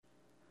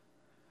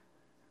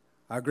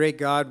Our great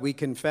God, we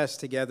confess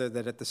together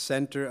that at the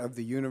center of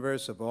the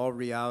universe of all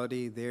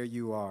reality, there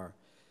you are.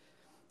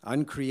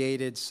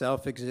 Uncreated,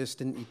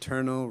 self-existent,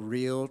 eternal,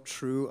 real,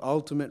 true,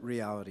 ultimate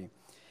reality.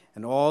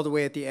 And all the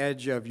way at the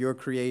edge of your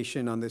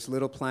creation on this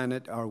little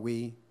planet are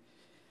we.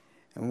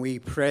 And we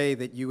pray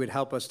that you would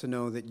help us to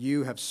know that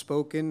you have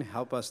spoken.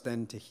 Help us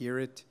then to hear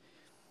it.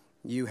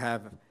 You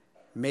have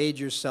made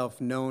yourself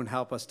known.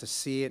 Help us to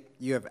see it.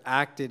 You have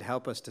acted.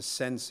 Help us to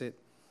sense it.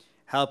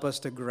 Help us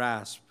to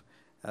grasp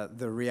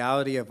the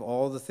reality of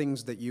all the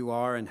things that you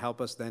are, and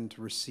help us then to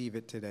receive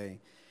it today.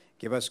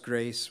 Give us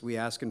grace, we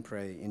ask and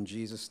pray. In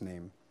Jesus'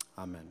 name,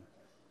 amen.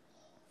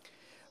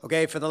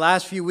 Okay, for the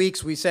last few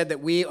weeks, we said that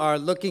we are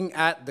looking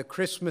at the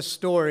Christmas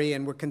story,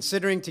 and we're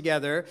considering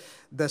together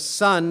the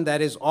son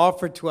that is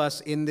offered to us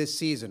in this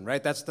season,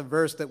 right? That's the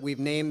verse that we've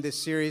named this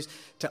series.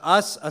 To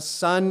us, a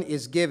son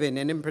is given.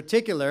 And in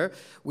particular,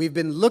 we've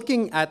been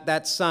looking at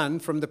that son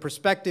from the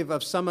perspective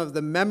of some of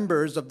the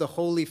members of the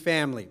Holy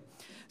Family,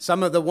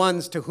 some of the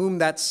ones to whom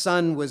that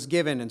son was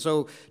given. And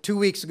so 2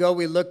 weeks ago,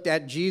 we looked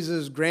at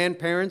Jesus'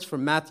 grandparents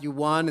from Matthew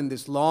 1 and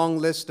this long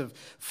list of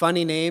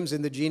funny names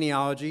in the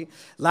genealogy.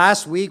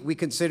 Last week, we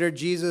considered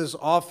Jesus'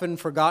 often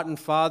forgotten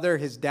father,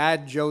 his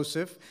dad,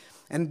 Joseph.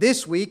 And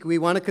this week, we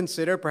want to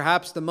consider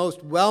perhaps the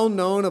most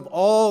well-known of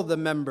all the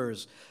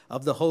members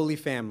of the Holy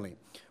Family.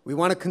 We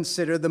want to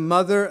consider the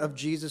mother of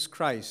Jesus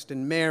Christ,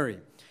 and Mary.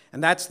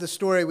 And that's the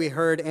story we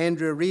heard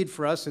Andrea read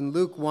for us in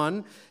Luke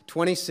 1,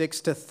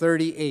 26 to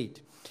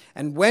 38.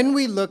 And when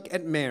we look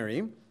at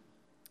Mary,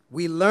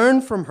 we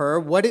learn from her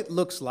what it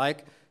looks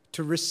like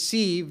to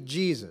receive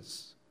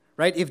Jesus,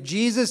 right? If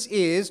Jesus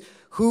is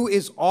who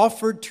is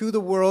offered to the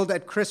world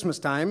at Christmas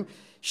time,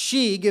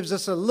 she gives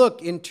us a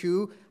look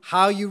into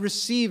how you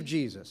receive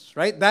Jesus,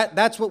 right?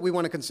 That's what we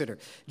want to consider.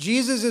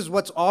 Jesus is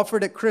what's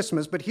offered at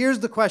Christmas, but here's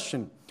the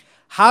question.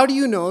 How do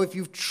you know if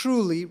you've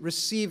truly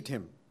received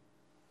him?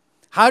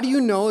 How do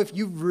you know if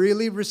you've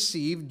really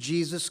received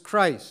Jesus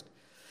Christ?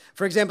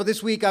 For example,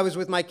 this week I was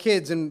with my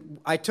kids and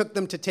I took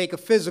them to take a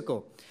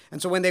physical.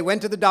 And so when they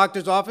went to the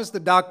doctor's office, the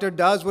doctor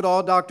does what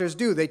all doctors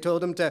do. They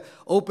told them to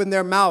open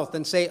their mouth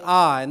and say,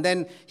 ah, and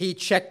then he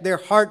checked their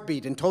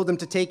heartbeat and told them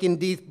to take in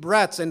deep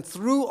breaths. And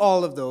through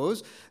all of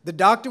those, the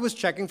doctor was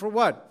checking for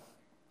what?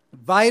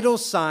 Vital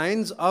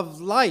signs of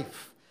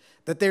life,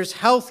 that there's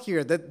health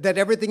here, that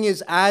everything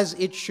is as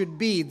it should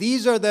be.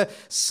 These are the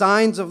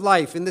signs of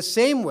life. In the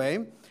same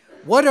way,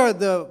 what are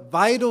the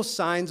vital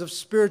signs of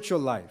spiritual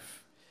life?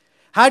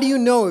 How do you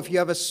know if you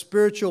have a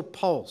spiritual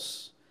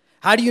pulse?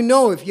 How do you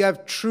know if you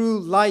have true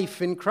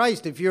life in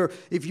Christ, if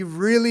you've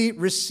really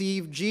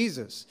received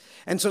Jesus?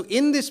 And so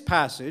in this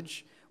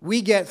passage,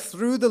 we get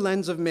through the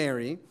lens of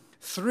Mary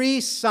 3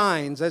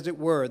 signs, as it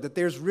were, that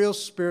there's real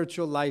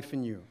spiritual life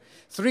in you.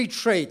 3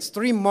 traits,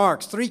 3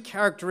 marks, 3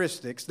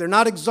 characteristics. They're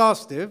not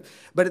exhaustive,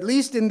 but at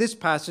least in this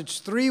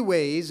passage, 3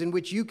 ways in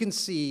which you can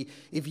see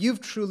if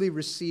you've truly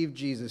received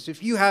Jesus,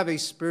 if you have a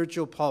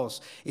spiritual pulse,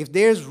 if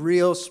there's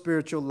real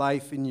spiritual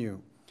life in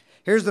you.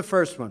 Here's the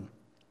first one.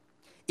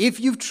 If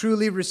you've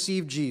truly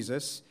received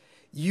Jesus,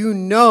 you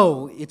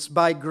know it's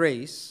by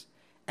grace,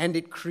 and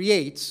it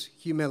creates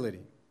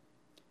humility.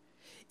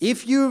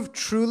 If you've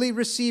truly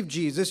received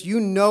Jesus,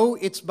 you know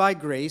it's by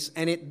grace,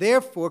 and it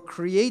therefore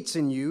creates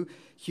in you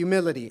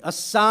humility. A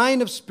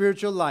sign of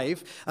spiritual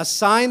life, a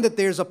sign that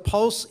there's a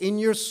pulse in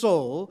your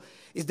soul,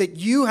 is that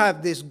you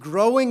have this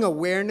growing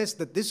awareness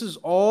that this is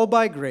all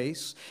by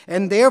grace,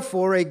 and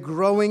therefore a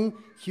growing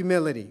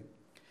humility.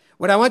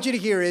 What I want you to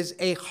hear is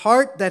a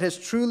heart that has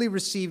truly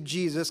received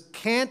Jesus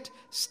can't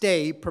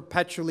stay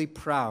perpetually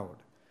proud.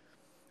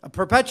 A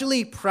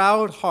perpetually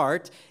proud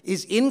heart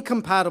is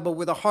incompatible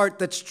with a heart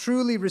that's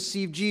truly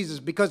received Jesus,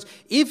 because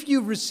if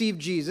you've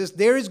received Jesus,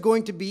 there is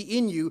going to be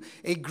in you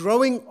a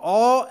growing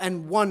awe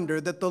and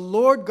wonder that the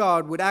Lord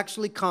God would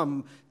actually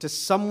come to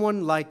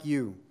someone like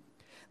you.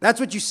 That's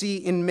what you see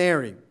in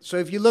Mary. So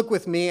if you look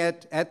with me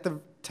at the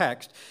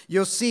text,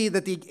 you'll see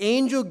that the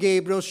angel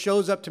Gabriel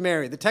shows up to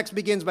Mary. The text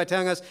begins by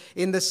telling us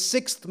in the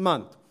 6th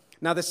month.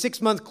 Now, the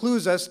 6th month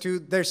clues us to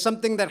there's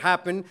something that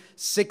happened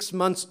 6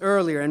 months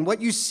earlier. And what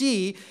you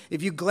see,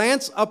 if you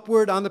glance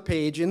upward on the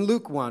page in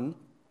Luke 1,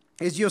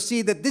 is you'll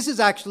see that this is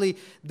actually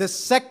the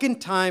 2nd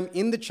time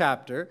in the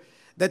chapter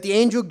that the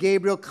angel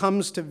Gabriel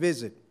comes to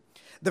visit.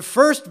 The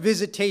first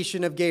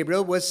visitation of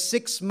Gabriel was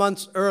 6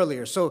 months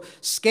earlier. So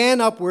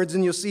scan upwards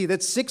and you'll see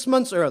that 6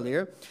 months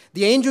earlier,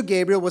 the angel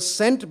Gabriel was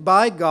sent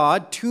by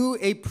God to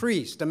a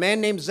priest, a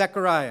man named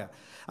Zechariah,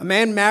 a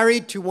man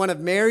married to one of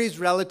Mary's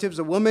relatives,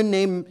 a woman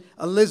named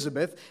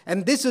Elizabeth.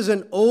 And this is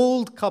an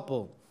old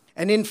couple,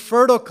 an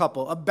infertile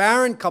couple, a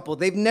barren couple.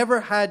 They've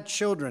never had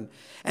children.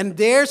 And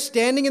there,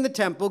 standing in the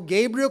temple,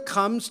 Gabriel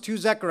comes to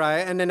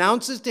Zechariah and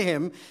announces to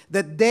him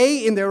that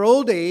they, in their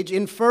old age,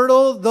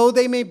 infertile though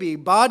they may be,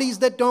 bodies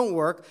that don't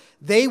work,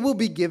 they will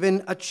be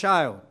given a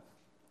child.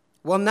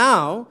 Well,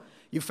 now,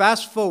 you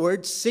fast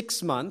forward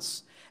 6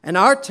 months, and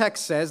our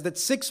text says that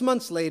 6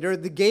 months later,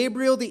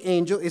 Gabriel, the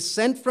angel, is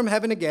sent from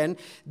heaven again,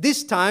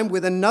 this time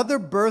with another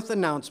birth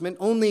announcement,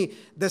 only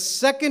the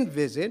second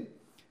visit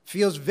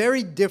feels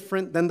very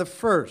different than the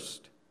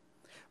first.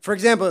 For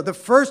example, the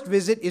first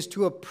visit is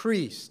to a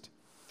priest,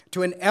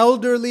 to an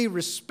elderly,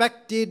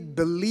 respected,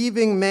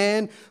 believing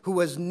man who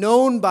was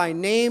known by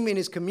name in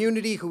his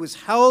community, who was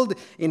held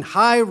in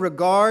high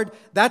regard.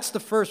 That's the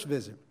first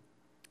visit.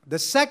 The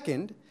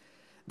second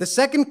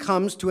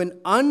comes to an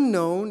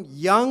unknown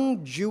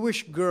young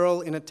Jewish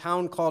girl in a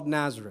town called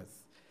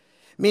Nazareth,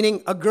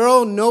 meaning a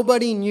girl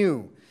nobody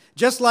knew.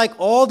 Just like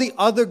all the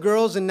other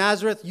girls in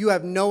Nazareth you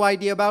have no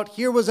idea about,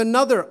 here was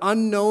another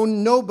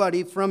unknown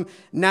nobody from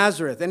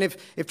Nazareth. And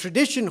if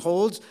tradition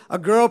holds, a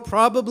girl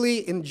probably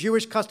in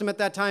Jewish custom at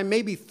that time,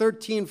 maybe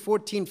 13,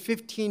 14,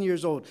 15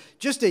 years old,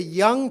 just a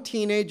young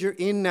teenager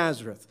in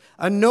Nazareth,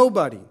 a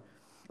nobody.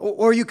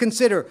 Or you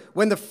consider,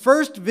 when the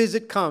first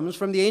visit comes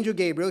from the angel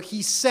Gabriel,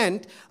 he's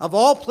sent, of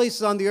all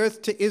places on the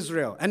earth, to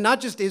Israel. And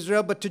not just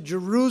Israel, but to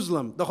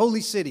Jerusalem, the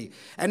holy city.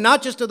 And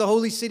not just to the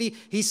holy city,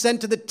 he's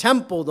sent to the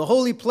temple, the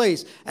holy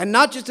place. And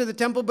not just to the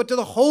temple, but to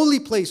the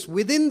holy place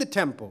within the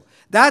temple.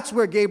 That's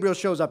where Gabriel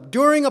shows up,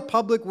 during a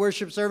public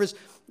worship service,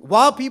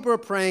 while people are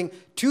praying,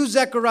 to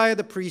Zechariah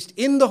the priest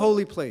in the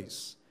holy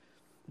place.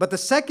 But the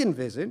second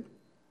visit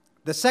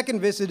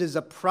is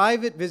a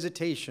private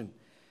visitation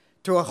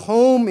to a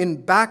home in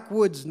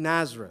backwoods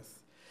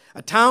Nazareth,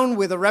 a town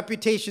with a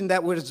reputation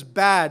that was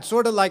bad,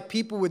 sort of like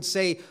people would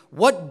say,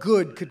 what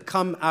good could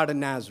come out of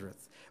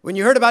Nazareth? When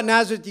you heard about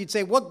Nazareth, you'd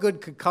say, what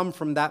good could come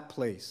from that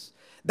place?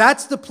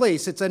 That's the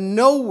place. It's a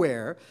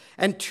nowhere,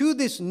 and to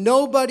this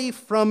nobody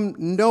from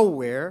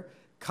nowhere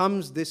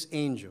comes this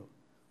angel.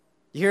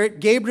 You hear it?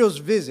 Gabriel's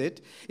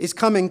visit is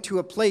coming to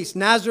a place.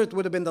 Nazareth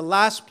would have been the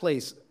last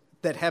place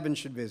that heaven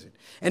should visit.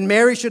 And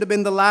Mary should have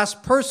been the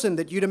last person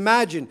that you'd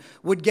imagine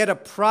would get a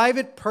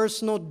private,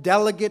 personal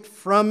delegate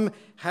from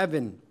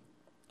heaven.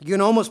 You can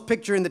almost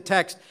picture in the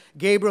text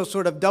Gabriel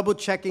sort of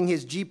double-checking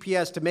his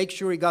GPS to make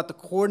sure he got the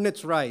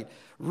coordinates right.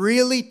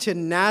 Really to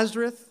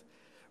Nazareth?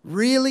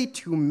 Really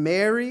to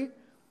Mary?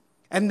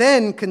 And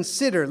then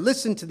consider,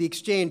 listen to the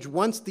exchange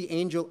once the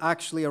angel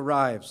actually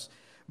arrives.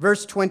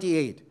 Verse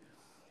 28.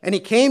 And he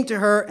came to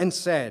her and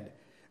said,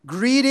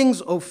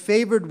 Greetings, O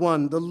favored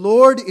one, the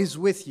Lord is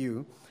with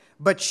you.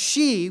 But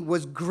she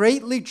was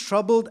greatly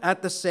troubled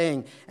at the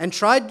saying and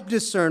tried to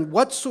discern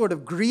what sort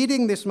of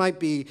greeting this might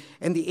be.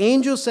 And the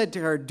angel said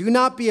to her, Do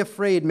not be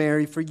afraid,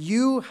 Mary, for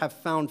you have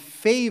found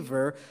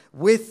favor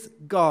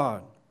with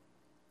God.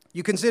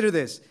 You consider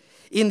this.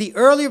 In the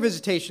earlier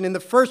visitation, in the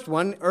first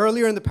one,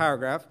 earlier in the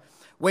paragraph,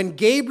 when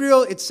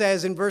Gabriel, it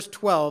says in verse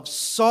 12,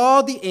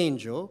 saw the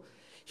angel,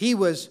 he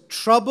was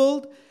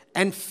troubled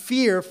and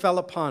fear fell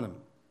upon him.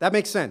 That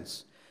makes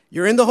sense.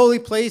 You're in the holy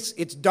place,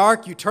 it's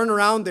dark, you turn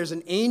around, there's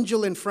an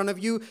angel in front of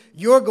you,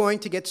 you're going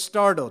to get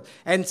startled.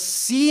 And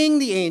seeing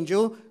the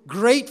angel,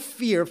 great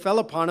fear fell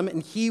upon him,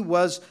 and he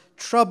was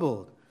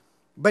troubled.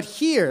 But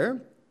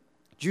here,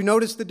 do you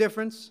notice the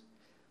difference?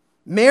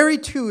 Mary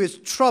too is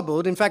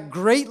troubled, in fact,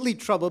 greatly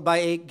troubled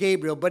by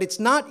Gabriel, but it's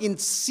not in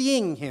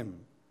seeing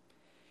him.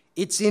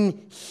 It's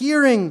in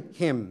hearing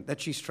him that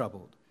she's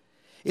troubled.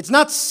 It's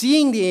not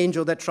seeing the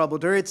angel that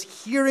troubled her,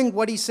 it's hearing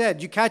what he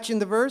said. You catch in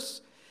the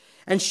verse?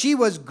 And she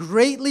was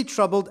greatly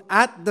troubled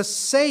at the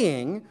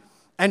saying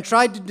and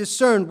tried to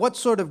discern what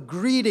sort of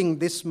greeting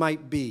this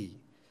might be.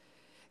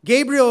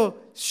 Gabriel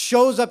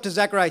shows up to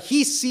Zechariah.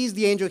 He sees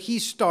the angel.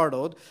 He's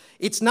startled.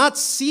 It's not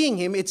seeing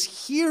him.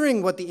 It's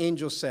hearing what the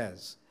angel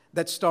says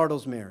that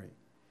startles Mary.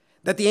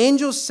 That the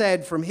angel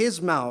said from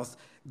his mouth,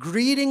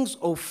 Greetings,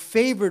 O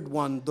favored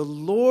one, the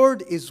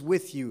Lord is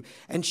with you.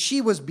 And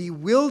she was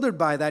bewildered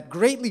by that,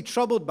 greatly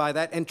troubled by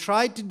that, and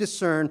tried to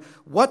discern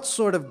what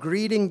sort of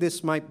greeting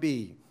this might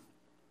be.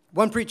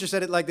 One preacher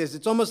said it like this.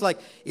 It's almost like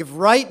if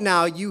right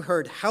now you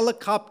heard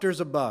helicopters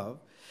above,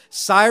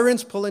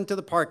 sirens pull into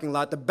the parking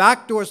lot, the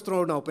back door's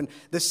thrown open,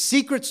 the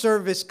Secret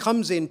Service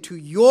comes in to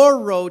your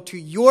row, to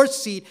your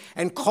seat,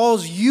 and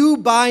calls you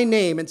by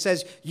name and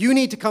says, you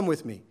need to come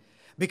with me.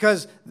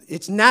 Because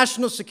it's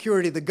national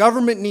security, the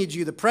government needs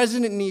you, the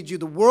president needs you,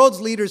 the world's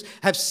leaders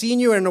have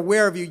seen you and are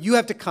aware of you, you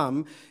have to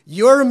come.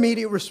 Your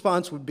immediate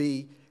response would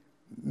be,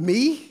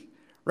 me?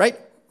 Right?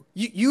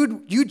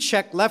 You'd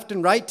check left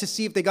and right to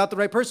see if they got the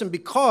right person,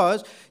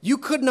 because you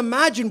couldn't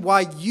imagine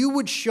why you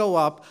would show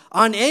up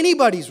on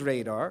anybody's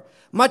radar,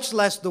 much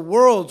less the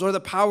world's or the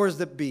powers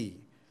that be.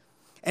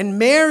 And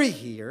Mary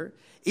here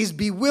is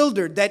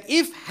bewildered that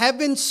if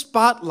heaven's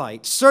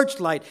spotlight,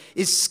 searchlight,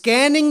 is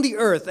scanning the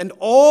earth and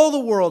all the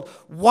world,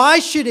 why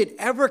should it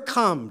ever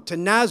come to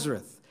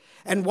Nazareth?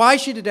 And why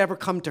should it ever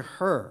come to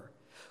her?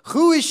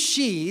 Who is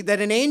she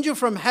that an angel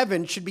from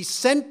heaven should be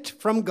sent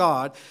from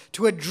God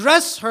to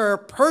address her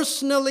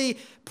personally,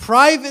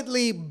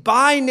 privately,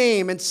 by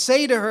name, and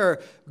say to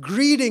her,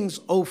 Greetings,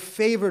 O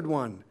favored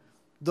one.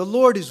 The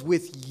Lord is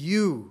with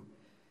you.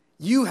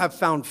 You have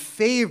found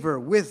favor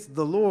with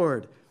the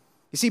Lord.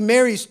 You see,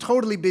 Mary's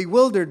totally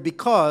bewildered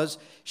because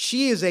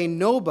she is a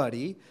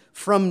nobody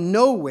from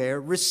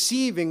nowhere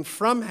receiving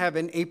from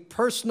heaven a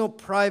personal,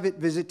 private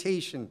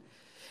visitation.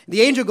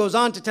 The angel goes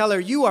on to tell her,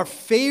 you are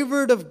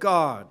favored of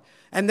God.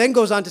 And then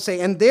goes on to say,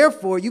 and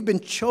therefore you've been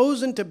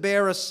chosen to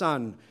bear a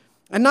son.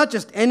 And not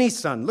just any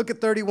son. Look at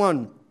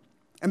 31.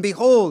 And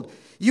behold,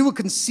 you will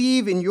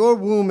conceive in your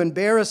womb and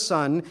bear a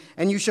son,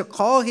 and you shall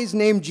call his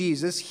name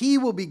Jesus. He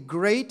will be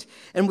great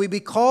and will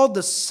be called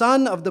the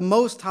Son of the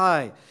Most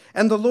High.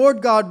 And the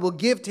Lord God will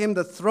give to him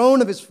the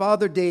throne of his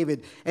father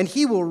David, and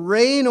he will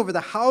reign over the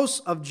house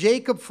of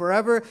Jacob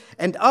forever,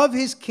 and of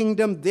his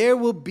kingdom there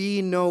will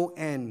be no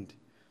end.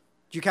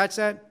 Did you catch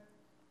that?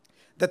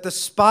 That the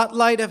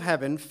spotlight of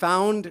heaven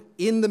found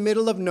in the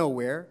middle of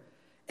nowhere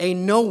a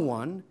no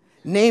one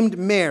named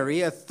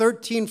Mary, a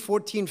 13,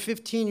 14,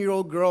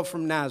 15-year-old girl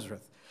from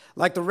Nazareth.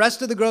 Like the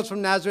rest of the girls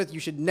from Nazareth, you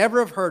should never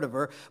have heard of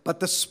her,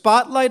 but the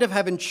spotlight of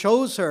heaven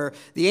chose her.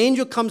 The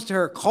angel comes to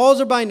her, calls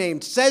her by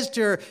name, says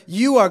to her,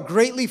 you are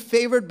greatly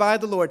favored by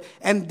the Lord,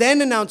 and then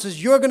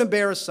announces you're going to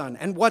bear a son.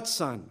 And what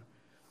son?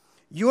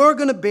 You're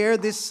going to bear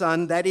this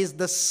son that is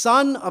the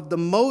Son of the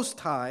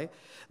Most High.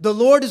 The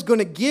Lord is going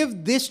to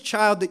give this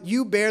child that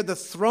you bear the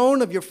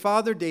throne of your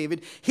father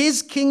David.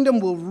 His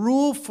kingdom will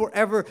rule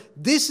forever.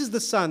 This is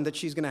the son that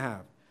she's going to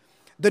have.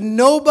 The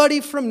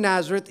nobody from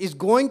Nazareth is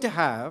going to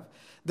have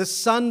the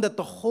son that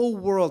the whole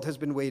world has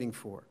been waiting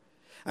for.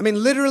 I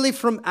mean, literally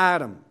from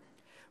Adam.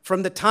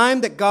 From the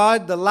time that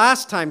God, the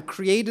last time,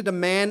 created a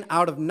man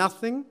out of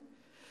nothing,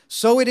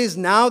 so it is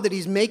now that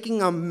he's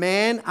making a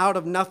man out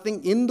of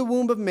nothing in the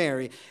womb of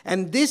Mary.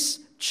 And this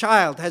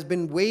child has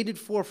been waited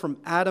for from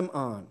Adam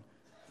on.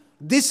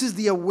 This is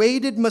the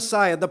awaited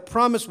Messiah, the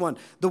promised one,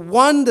 the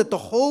one that the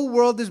whole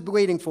world is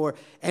waiting for.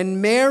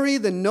 And Mary,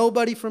 the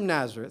nobody from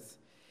Nazareth,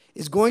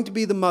 is going to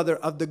be the mother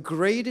of the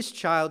greatest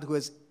child who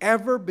has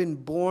ever been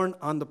born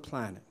on the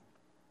planet.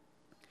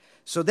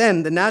 So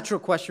then the natural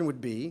question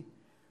would be,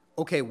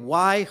 okay,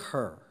 why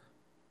her?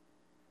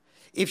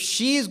 If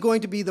she is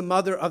going to be the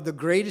mother of the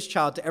greatest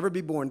child to ever be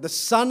born, the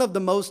Son of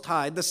the Most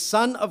High, the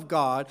Son of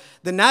God,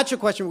 the natural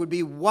question would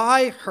be,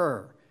 why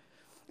her?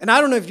 And I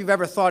don't know if you've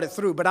ever thought it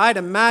through, but I'd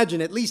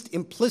imagine, at least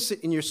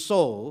implicit in your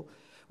soul,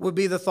 would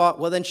be the thought,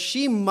 well, then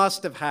she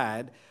must have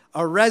had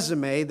a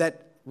resume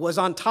that was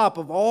on top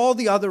of all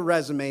the other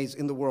resumes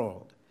in the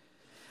world.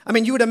 I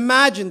mean, you would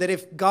imagine that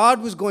if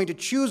God was going to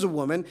choose a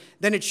woman,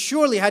 then it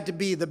surely had to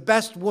be the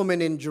best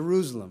woman in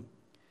Jerusalem,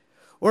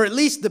 or at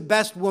least the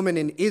best woman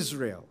in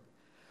Israel,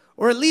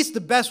 or at least the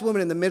best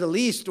woman in the Middle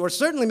East, or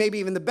certainly maybe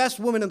even the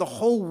best woman in the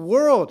whole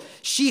world.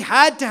 She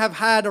had to have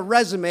had a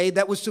resume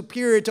that was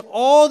superior to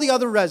all the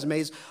other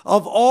resumes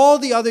of all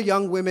the other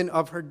young women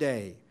of her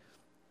day.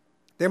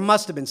 There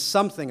must have been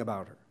something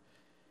about her.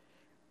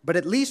 But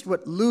at least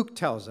what Luke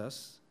tells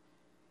us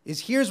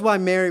is here's why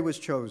Mary was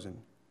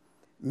chosen.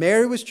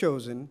 Mary was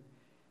chosen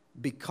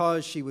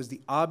because she was the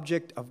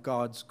object of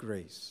God's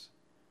grace.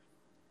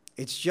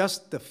 It's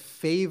just the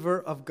favor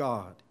of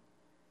God.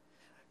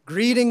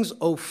 Greetings,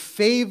 O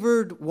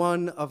favored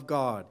one of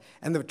God.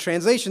 And the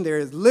translation there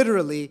is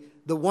literally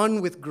the one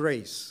with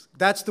grace.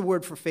 That's the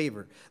word for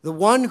favor. The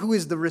one who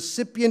is the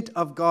recipient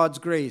of God's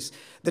grace.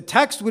 The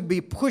text would be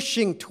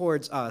pushing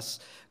towards us.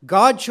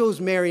 God chose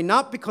Mary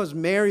not because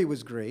Mary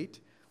was great,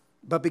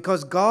 but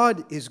because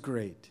God is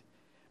great.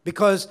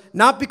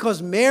 Not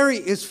because Mary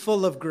is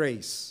full of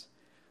grace,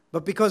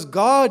 but because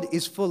God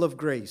is full of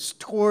grace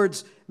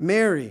towards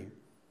Mary.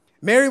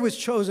 Mary was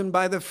chosen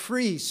by the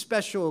free,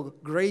 special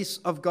grace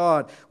of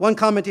God. One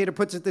commentator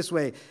puts it this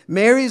way: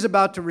 Mary is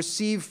about to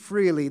receive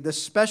freely the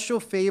special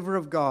favor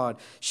of God.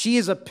 She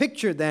is a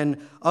picture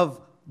then of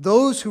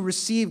those who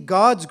receive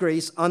God's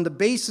grace on the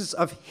basis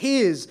of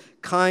His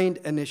kind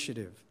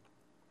initiative.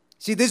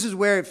 See, this is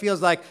where it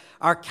feels like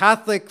our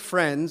Catholic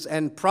friends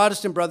and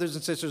Protestant brothers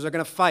and sisters are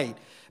going to fight,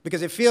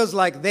 because it feels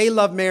like they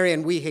love Mary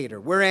and we hate her.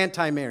 We're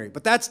anti-Mary,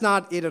 but that's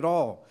not it at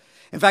all.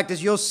 In fact,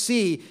 as you'll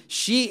see,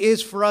 she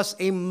is for us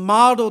a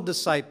model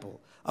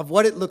disciple of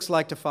what it looks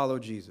like to follow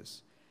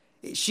Jesus.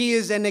 She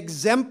is an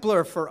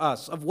exemplar for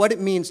us of what it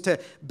means to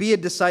be a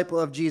disciple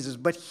of Jesus.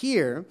 But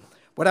here,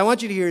 what I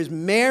want you to hear is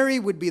Mary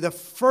would be the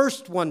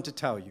first one to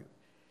tell you,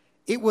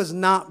 it was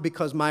not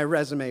because my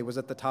resume was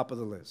at the top of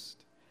the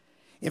list.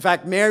 In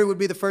fact, Mary would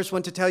be the first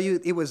one to tell you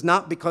it was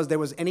not because there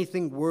was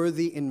anything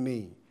worthy in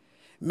me.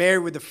 Mary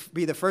would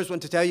be the first one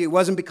to tell you it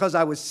wasn't because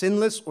I was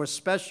sinless or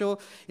special.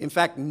 In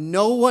fact,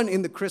 no one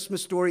in the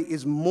Christmas story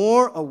is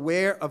more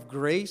aware of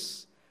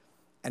grace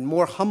and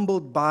more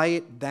humbled by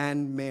it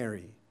than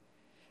Mary.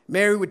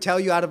 Mary would tell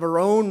you out of her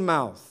own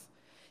mouth,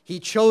 He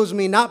chose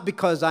me not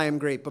because I am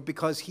great, but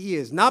because He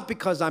is. Not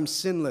because I'm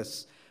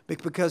sinless,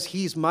 but because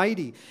He's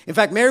mighty. In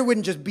fact, Mary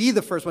wouldn't just be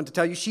the first one to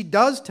tell you. She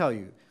does tell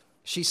you.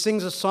 She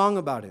sings a song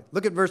about it.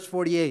 Look at verse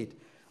 48.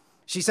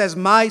 She says,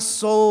 my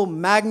soul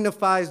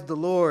magnifies the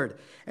Lord,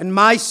 and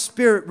my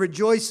spirit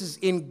rejoices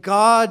in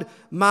God,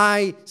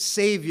 my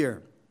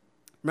Savior.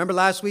 Remember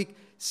last week?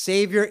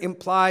 Savior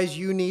implies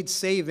you need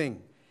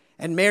saving.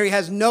 And Mary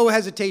has no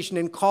hesitation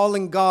in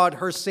calling God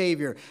her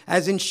Savior,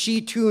 as in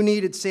she too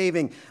needed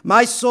saving.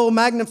 My soul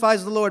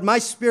magnifies the Lord. My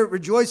spirit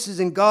rejoices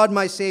in God,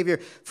 my Savior,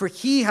 for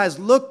He has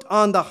looked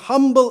on the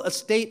humble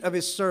estate of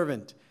His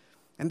servant.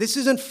 And this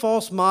isn't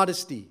false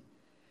modesty.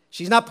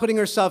 She's not putting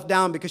herself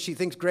down because she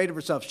thinks great of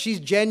herself. She's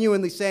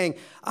genuinely saying,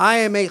 I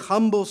am a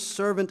humble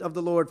servant of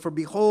the Lord. For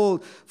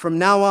behold, from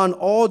now on,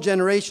 all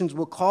generations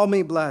will call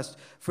me blessed.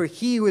 For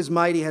he who is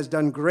mighty has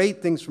done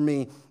great things for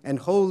me, and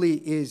holy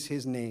is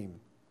his name.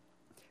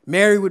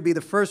 Mary would be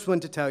the first one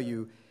to tell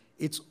you,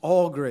 it's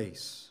all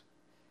grace.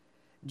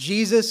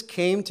 Jesus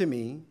came to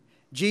me.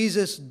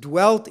 Jesus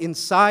dwelt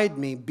inside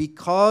me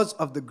because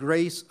of the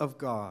grace of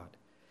God.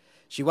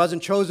 She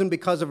wasn't chosen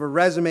because of her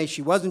resume.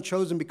 She wasn't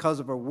chosen because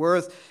of her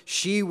worth.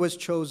 She was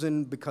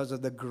chosen because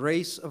of the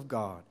grace of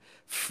God.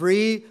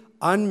 Free,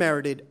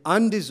 unmerited,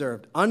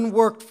 undeserved,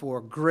 unworked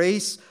for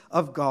grace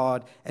of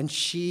God, and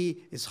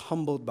she is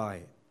humbled by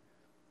it.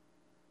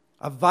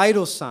 A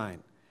vital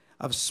sign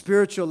of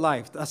spiritual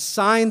life, a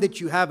sign that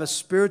you have a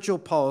spiritual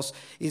pulse,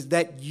 is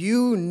that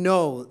you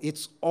know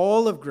it's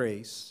all of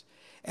grace,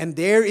 and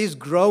there is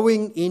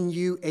growing in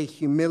you a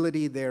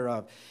humility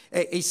thereof.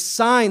 A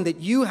sign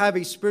that you have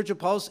a spiritual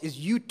pulse is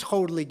you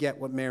totally get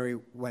what Mary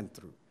went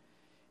through.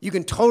 You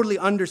can totally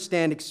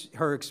understand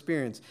her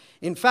experience.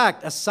 In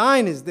fact, a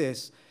sign is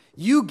this: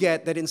 you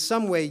get that in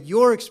some way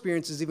your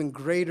experience is even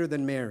greater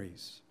than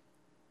Mary's.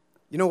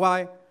 You know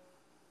why?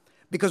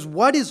 Because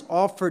what is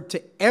offered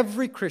to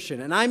every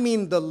Christian, and I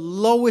mean the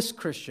lowest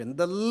Christian,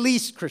 the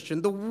least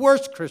Christian, the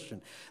worst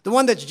Christian, the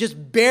one that's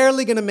just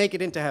barely going to make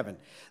it into heaven,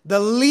 the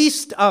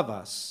least of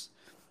us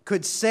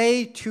could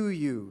say to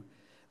you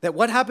that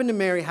what happened to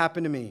Mary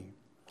happened to me,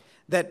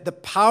 that the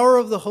power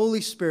of the Holy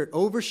Spirit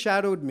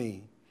overshadowed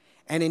me,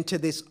 and into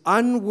this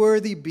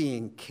unworthy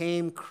being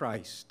came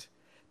Christ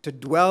to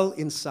dwell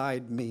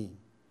inside me.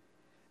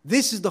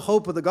 This is the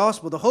hope of the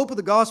gospel. The hope of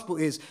the gospel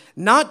is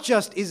not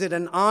just is it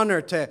an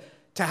honor to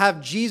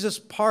have Jesus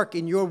park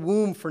in your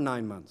womb for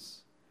 9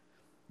 months.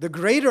 The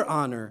greater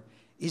honor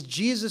is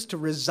Jesus to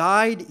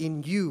reside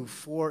in you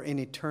for an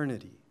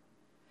eternity.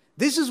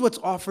 This is what's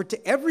offered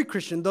to every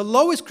Christian. The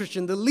lowest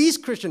Christian, the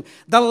least Christian,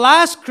 the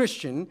last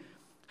Christian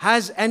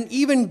has an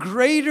even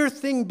greater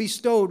thing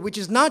bestowed, which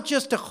is not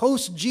just to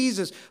host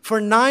Jesus for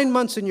 9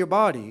 months in your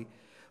body,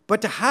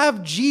 but to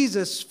have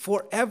Jesus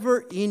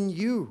forever in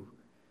you.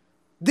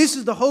 This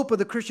is the hope of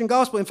the Christian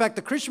gospel. In fact,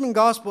 the Christian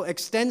gospel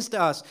extends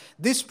to us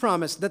this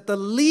promise that the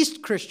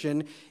least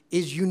Christian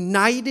is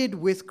united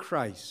with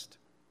Christ.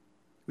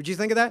 Would you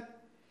think of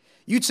that?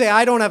 You'd say,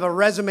 I don't have a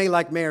resume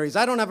like Mary's.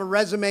 I don't have a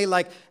resume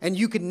like, and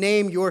you could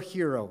name your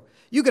hero.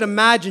 You could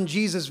imagine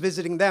Jesus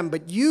visiting them,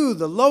 but you,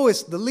 the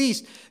lowest, the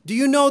least, do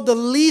you know the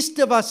least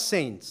of us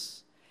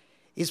saints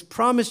is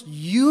promised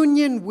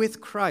union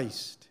with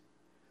Christ?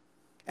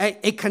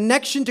 A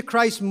connection to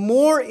Christ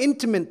more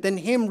intimate than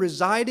him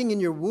residing in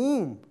your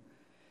womb,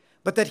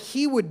 but that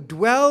he would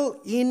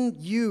dwell in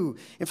you.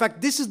 In fact,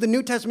 this is the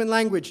New Testament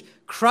language: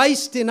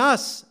 Christ in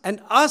us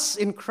and us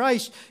in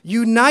Christ,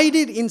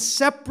 united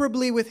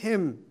inseparably with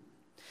him.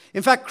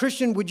 In fact,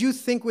 Christian, would you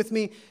think with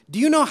me, do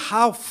you know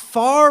how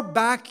far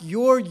back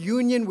your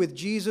union with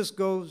Jesus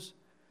goes?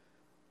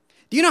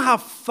 Do you know how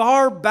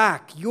far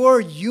back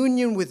your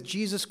union with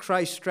Jesus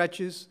Christ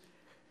stretches?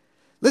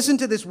 Listen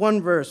to this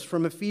one verse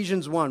from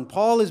Ephesians 1.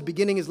 Paul is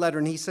beginning his letter,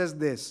 and he says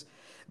this: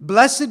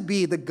 Blessed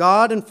be the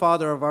God and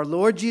Father of our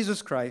Lord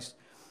Jesus Christ,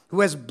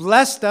 who has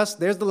blessed us,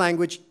 there's the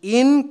language,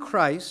 in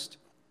Christ,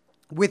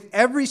 with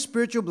every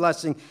spiritual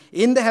blessing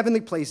in the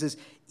heavenly places,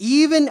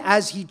 even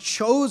as he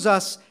chose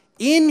us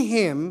in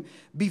him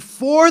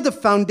before the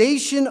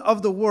foundation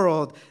of the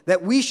world,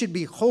 that we should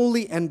be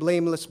holy and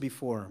blameless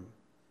before him.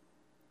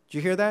 Did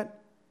you hear that?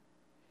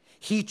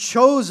 He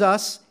chose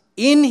us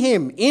in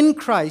him, in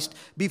Christ,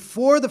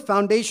 before the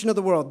foundation of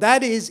the world.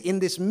 That is, in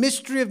this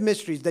mystery of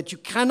mysteries that you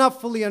cannot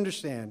fully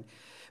understand.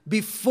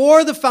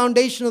 Before the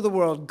foundation of the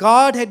world,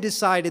 God had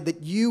decided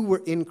that you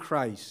were in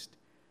Christ.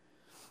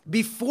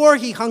 Before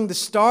he hung the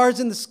stars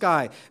in the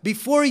sky,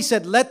 before he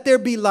said, let there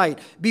be light,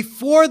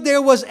 before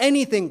there was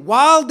anything,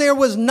 while there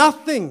was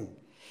nothing,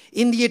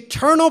 in the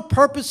eternal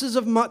purposes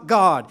of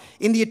God,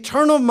 in the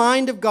eternal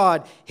mind of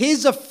God,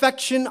 his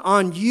affection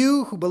on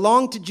you who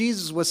belong to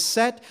Jesus was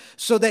set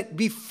so that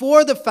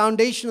before the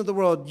foundation of the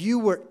world, you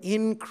were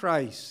in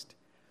Christ.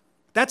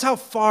 That's how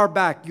far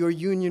back your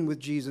union with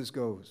Jesus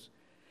goes.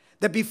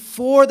 That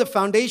before the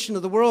foundation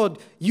of the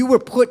world, you were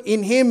put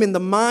in him in the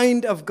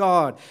mind of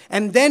God.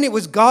 And then it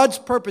was God's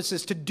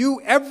purposes to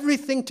do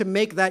everything to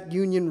make that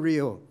union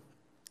real.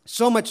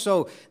 So much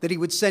so that he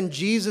would send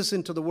Jesus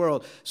into the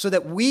world so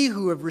that we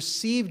who have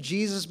received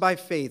Jesus by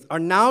faith are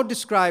now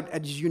described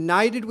as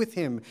united with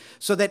him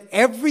so that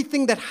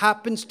everything that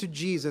happens to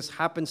Jesus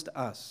happens to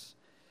us.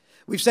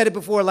 We've said it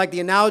before, like the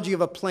analogy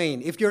of a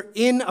plane. If you're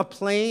in a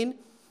plane,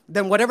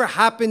 then whatever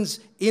happens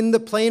in the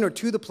plane or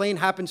to the plane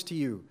happens to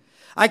you.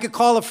 I could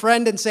call a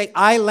friend and say,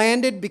 I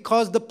landed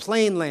because the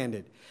plane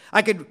landed.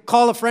 I could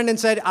call a friend and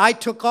say, I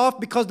took off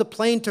because the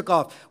plane took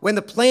off. When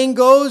the plane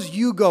goes,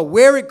 you go.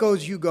 Where it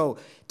goes, you go.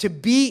 To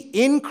be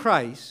in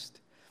Christ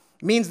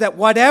means that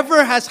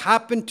whatever has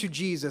happened to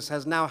Jesus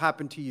has now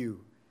happened to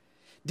you.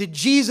 Did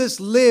Jesus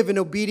live an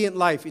obedient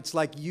life? It's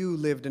like you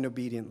lived an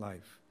obedient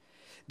life.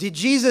 Did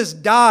Jesus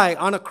die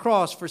on a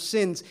cross for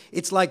sins?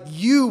 It's like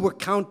you were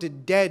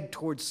counted dead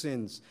towards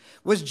sins.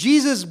 Was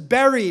Jesus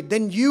buried?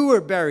 Then you were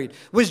buried.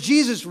 Was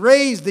Jesus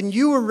raised? Then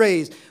you were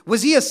raised.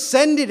 Was he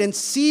ascended and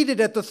seated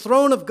at the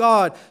throne of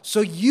God? So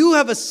you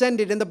have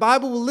ascended. And the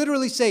Bible will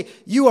literally say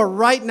you are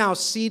right now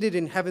seated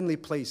in heavenly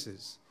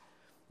places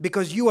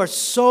because you are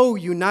so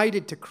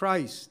united to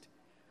Christ.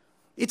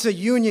 It's a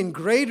union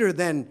greater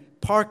than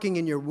parking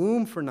in your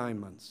womb for 9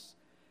 months.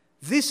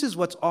 This is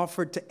what's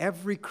offered to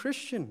every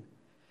Christian.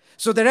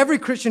 So that every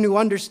Christian who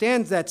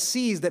understands that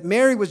sees that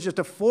Mary was just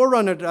a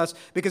forerunner to us,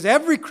 because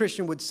every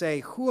Christian would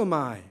say, who am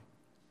I?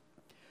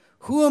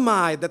 Who am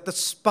I that the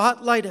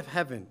spotlight of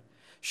heaven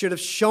should have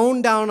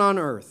shone down on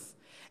earth?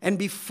 And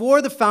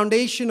before the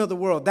foundation of the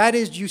world, that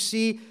is, you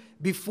see,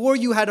 before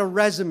you had a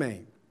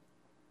resume,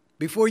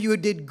 before you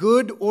did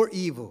good or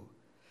evil,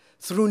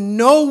 through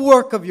no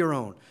work of your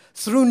own,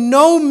 through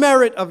no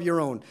merit of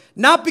your own,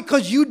 not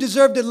because you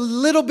deserved a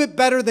little bit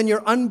better than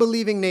your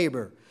unbelieving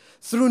neighbor,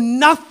 through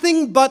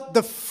nothing but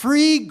the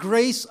free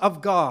grace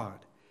of God,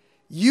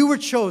 you were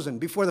chosen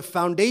before the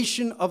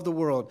foundation of the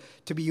world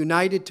to be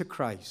united to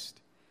Christ.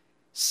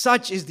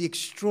 Such is the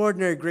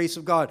extraordinary grace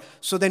of God.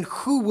 So then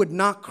who would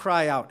not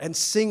cry out and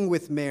sing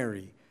with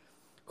Mary,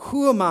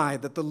 who am I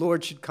that the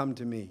Lord should come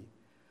to me,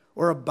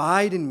 or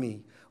abide in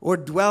me, or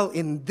dwell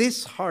in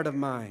this heart of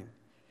mine?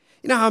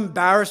 You know how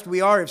embarrassed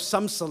we are if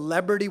some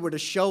celebrity were to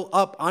show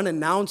up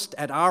unannounced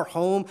at our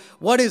home?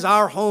 What is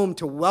our home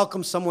to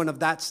welcome someone of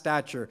that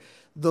stature?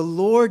 The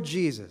Lord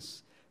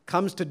Jesus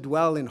comes to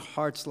dwell in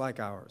hearts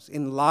like ours,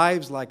 in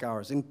lives like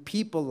ours, in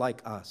people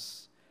like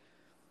us.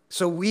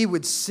 So we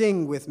would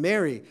sing with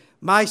Mary,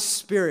 my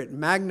spirit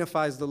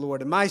magnifies the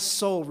Lord, and my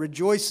soul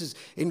rejoices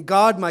in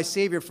God my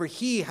Savior, for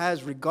he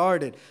has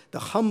regarded the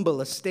humble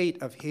estate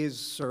of his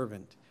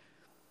servant.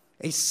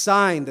 A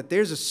sign that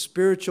there's a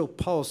spiritual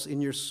pulse in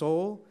your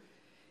soul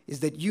is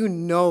that you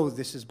know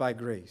this is by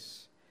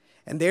grace.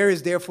 And there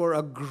is therefore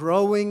a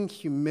growing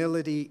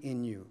humility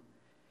in you.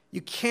 You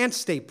can't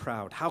stay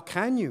proud. How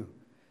can you?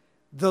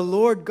 The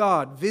Lord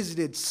God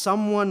visited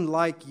someone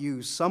like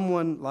you,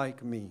 someone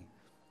like me.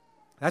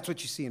 That's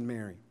what you see in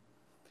Mary.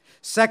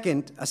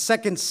 Second, a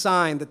second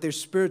sign that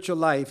there's spiritual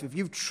life, if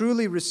you've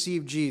truly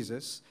received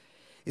Jesus,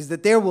 is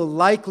that there will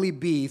likely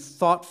be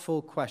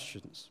thoughtful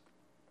questions.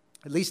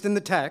 At least in the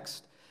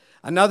text,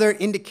 another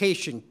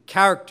indication,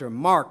 character,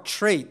 mark,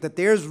 trait that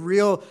there's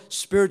real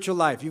spiritual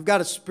life, you've got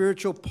a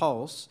spiritual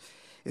pulse,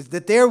 is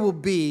that there will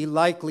be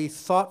likely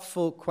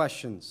thoughtful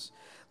questions.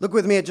 Look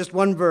with me at just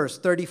one verse,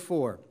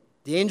 34.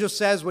 The angel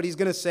says what he's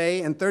going to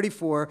say, and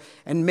 34,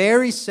 and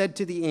Mary said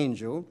to the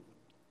angel,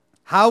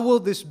 how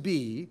will this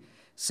be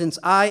since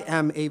I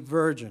am a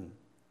virgin?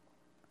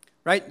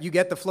 Right? You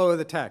get the flow of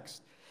the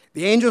text.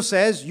 The angel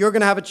says, you're going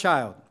to have a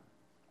child.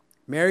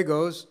 Mary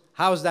goes,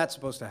 how is that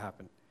supposed to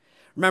happen?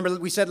 Remember,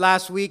 we said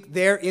last week,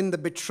 they're in the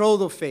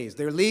betrothal phase.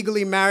 They're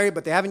legally married,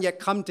 but they haven't yet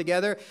come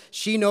together.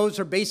 She knows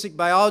her basic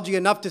biology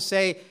enough to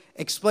say,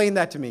 explain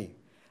that to me.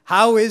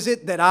 How is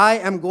it that I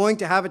am going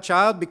to have a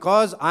child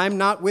because I'm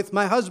not with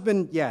my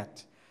husband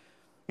yet?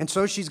 And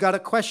so she's got a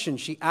question.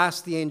 She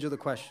asked the angel the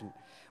question.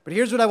 But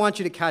here's what I want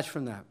you to catch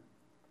from that.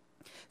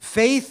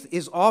 Faith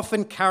is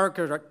often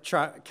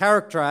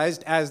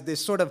characterized as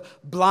this sort of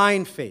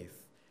blind faith.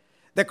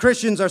 That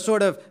Christians are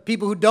sort of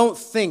people who don't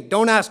think,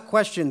 don't ask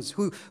questions,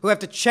 who have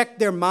to check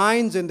their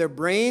minds and their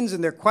brains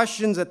and their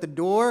questions at the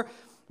door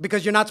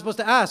because you're not supposed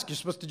to ask. You're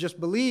supposed to just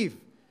believe.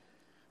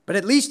 But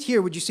at least here,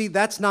 would you see,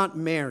 that's not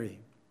Mary.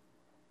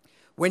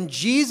 When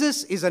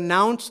Jesus is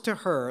announced to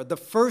her, the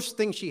first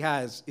thing she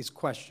has is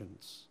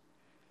questions.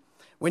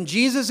 When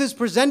Jesus is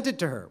presented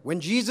to her, when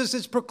Jesus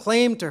is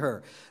proclaimed to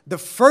her, the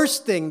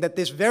first thing that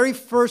this very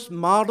first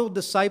model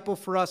disciple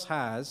for us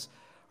has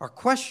are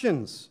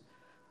questions.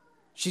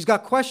 She's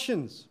got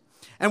questions.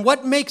 And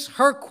what makes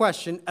her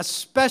question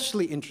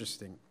especially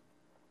interesting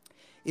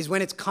is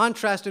when it's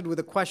contrasted with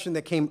a question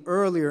that came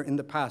earlier in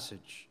the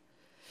passage.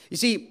 You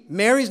see,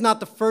 Mary's not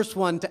the first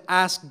one to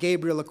ask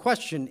Gabriel a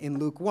question in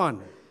Luke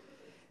 1.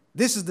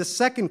 This is the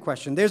second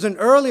question. There's an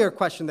earlier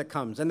question that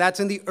comes, and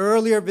that's in the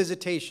earlier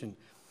visitation.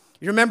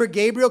 You remember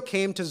Gabriel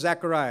came to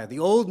Zechariah, the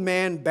old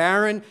man,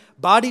 barren,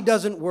 body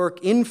doesn't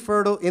work,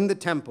 infertile in the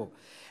temple.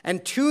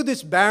 And to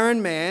this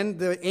barren man,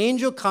 the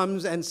angel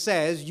comes and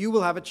says, you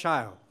will have a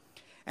child.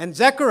 And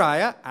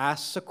Zechariah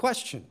asks a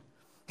question.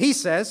 He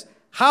says,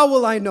 how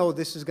will I know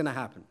this is going to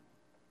happen?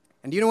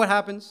 And do you know what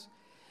happens?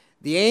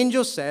 The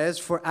angel says,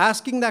 for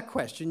asking that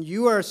question,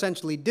 you are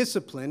essentially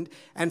disciplined.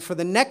 And for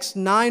the next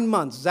 9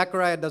 months,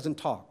 Zechariah doesn't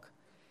talk.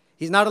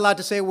 He's not allowed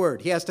to say a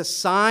word. He has to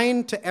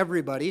sign to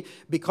everybody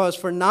because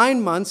for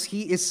 9 months,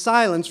 he is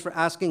silenced for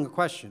asking a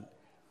question.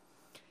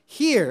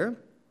 Here,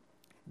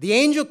 the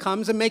angel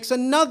comes and makes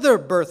another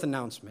birth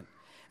announcement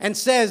and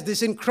says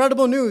this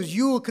incredible news,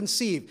 you will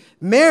conceive.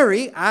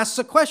 Mary asks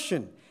a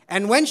question,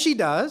 and when she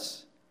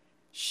does,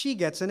 she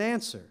gets an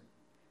answer.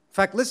 In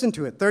fact, listen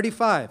to it,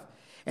 35.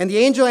 And the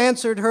angel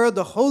answered her,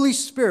 the Holy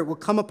Spirit will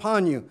come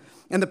upon you,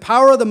 and the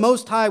power of the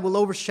Most High will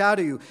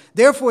overshadow you.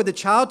 Therefore, the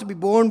child to be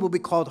born will be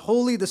called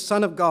Holy, the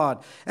Son of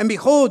God. And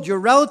behold, your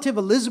relative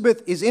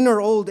Elizabeth is in her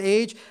old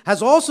age,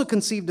 has also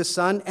conceived a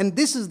son, and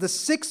this is the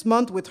 6th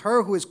month with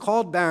her who is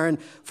called barren,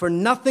 for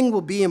nothing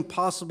will be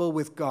impossible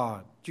with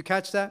God. Did you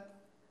catch that?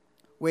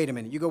 Wait a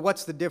minute. You go,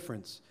 what's the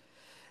difference?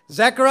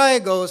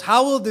 Zechariah goes,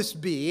 how will this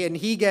be? And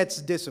he gets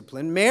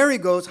disciplined. Mary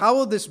goes, how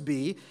will this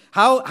be?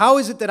 How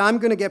is it that I'm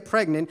going to get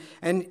pregnant?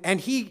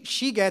 And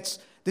she gets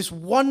this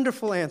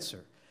wonderful answer.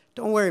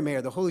 Don't worry,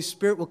 Mary, the Holy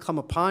Spirit will come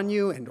upon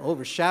you and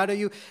overshadow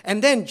you.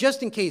 And then,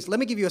 just in case, let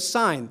me give you a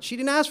sign. She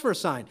didn't ask for a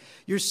sign.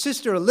 Your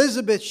sister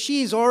Elizabeth,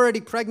 she's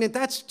already pregnant.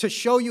 That's to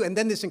show you. And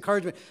then this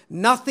encouragement.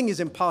 Nothing is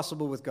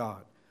impossible with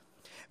God.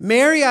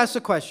 Mary asks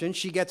a question.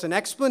 She gets an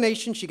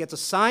explanation. She gets a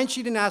sign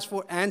she didn't ask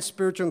for and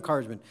spiritual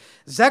encouragement.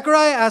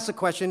 Zechariah asks a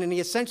question, and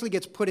he essentially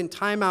gets put in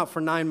timeout for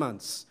 9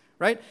 months,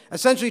 right?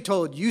 Essentially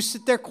told, you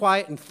sit there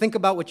quiet and think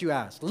about what you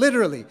asked.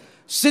 Literally,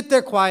 sit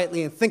there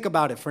quietly and think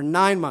about it for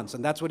 9 months,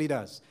 and that's what he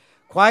does.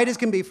 Quiet as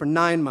can be for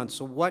 9 months.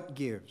 So what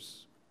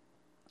gives?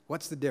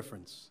 What's the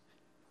difference?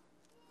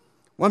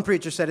 One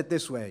preacher said it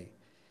this way.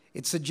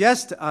 It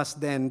suggests to us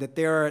then that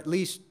there are at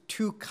least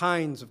 2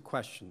 kinds of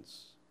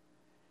questions,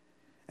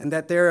 and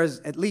that there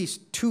is at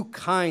least 2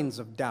 kinds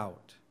of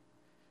doubt.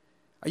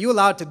 Are you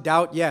allowed to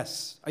doubt?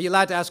 Yes. Are you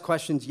allowed to ask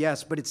questions?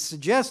 Yes. But it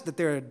suggests that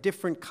there are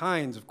different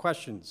kinds of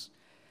questions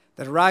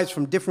that arise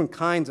from different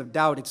kinds of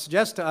doubt. It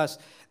suggests to us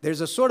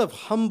there's a sort of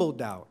humble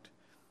doubt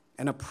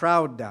and a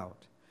proud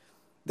doubt.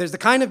 There's the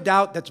kind of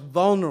doubt that's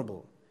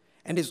vulnerable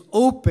and is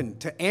open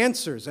to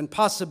answers and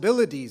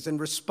possibilities and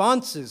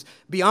responses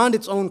beyond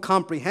its own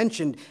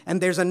comprehension.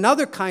 And there's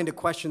another kind of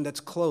question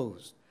that's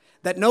closed,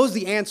 that knows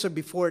the answer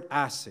before it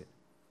asks it.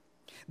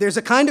 There's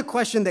a kind of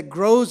question that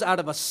grows out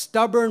of a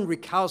stubborn,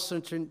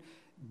 recalcitrant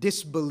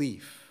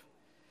disbelief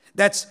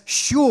that's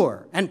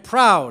sure and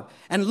proud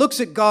and looks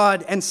at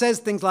God and says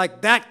things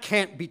like, that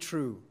can't be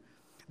true.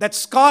 That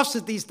scoffs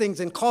at these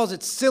things and calls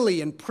it silly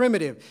and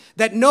primitive,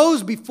 that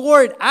knows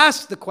before it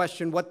asks the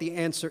question what the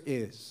answer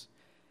is.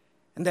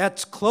 And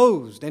that's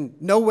closed, and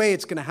no way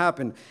it's going to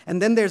happen.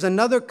 And then there's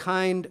another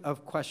kind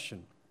of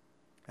question,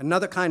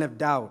 another kind of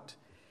doubt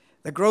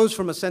that grows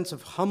from a sense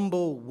of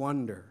humble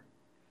wonder,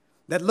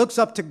 that looks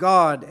up to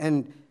God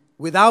and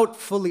without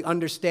fully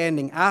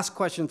understanding asks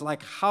questions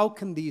like, how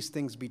can these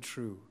things be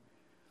true?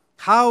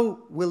 How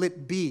will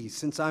it be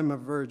since I'm a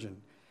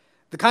virgin?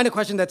 The kind of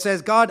question that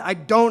says, God, I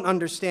don't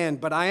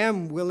understand, but I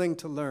am willing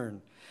to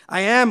learn. I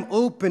am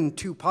open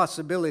to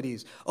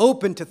possibilities,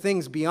 open to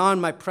things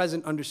beyond my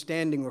present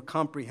understanding or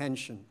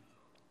comprehension.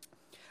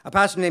 A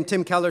pastor named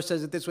Tim Keller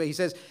says it this way. He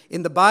says,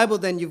 in the Bible,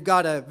 then, you've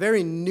got a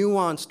very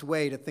nuanced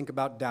way to think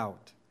about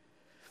doubt.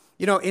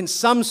 You know, in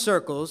some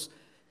circles,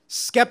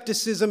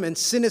 skepticism and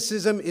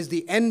cynicism is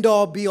the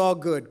end-all, be-all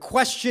good.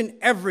 Question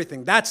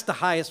everything. That's the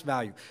highest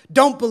value.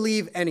 Don't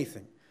believe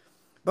anything.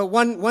 But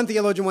one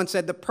theologian once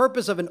said, the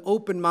purpose of an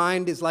open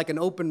mind is like an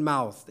open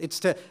mouth. It's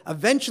to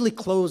eventually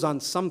close on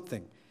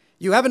something.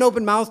 You have an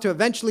open mouth to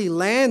eventually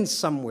land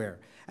somewhere,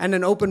 and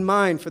an open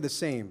mind for the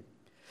same.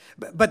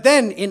 But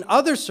then in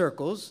other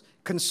circles,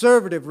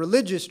 conservative,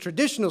 religious,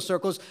 traditional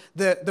circles,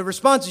 the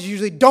response is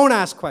usually don't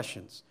ask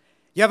questions.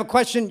 You have a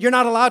question, you're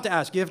not allowed to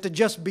ask. You have to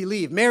just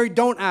believe. Mary,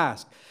 don't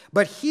ask.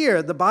 But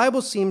here, the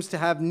Bible seems to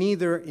have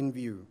neither in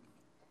view.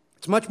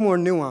 It's much more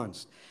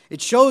nuanced.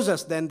 It shows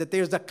us then that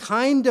there's a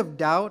kind of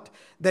doubt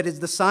that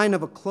is the sign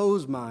of a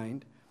closed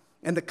mind,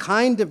 and the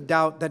kind of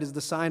doubt that is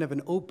the sign of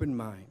an open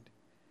mind.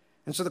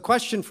 And so the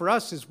question for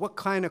us is, what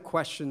kind of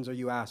questions are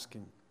you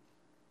asking?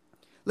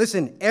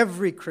 Listen,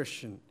 every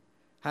Christian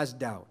has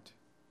doubt.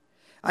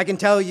 I can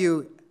tell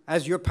you,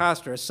 as your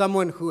pastor, as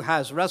someone who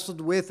has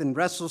wrestled with and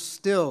wrestles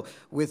still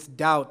with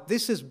doubt,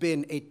 this has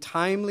been a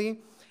timely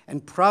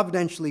and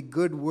providentially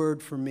good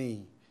word for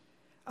me.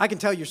 I can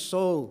tell your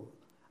soul,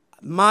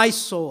 my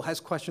soul has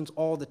questions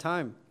all the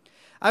time.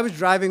 I was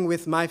driving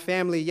with my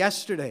family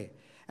yesterday,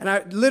 and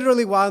I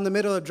literally, while in the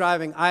middle of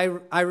driving,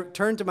 I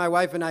turned to my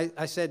wife and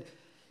I said,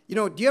 you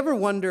know, do you ever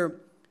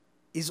wonder,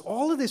 is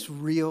all of this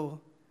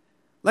real?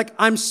 Like,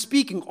 I'm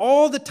speaking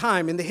all the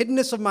time in the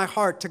hiddenness of my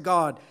heart to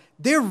God.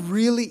 There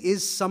really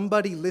is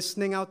somebody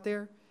listening out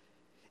there?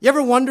 You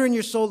ever wonder in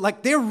your soul,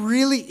 like there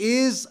really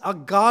is a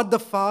God the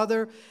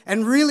Father,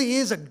 and really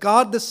is a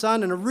God the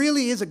Son, and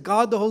really is a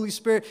God the Holy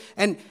Spirit,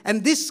 and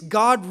this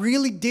God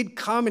really did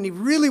come, and He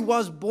really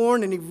was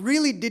born, and He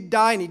really did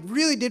die, and He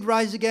really did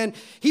rise again.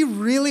 He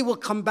really will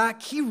come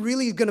back. He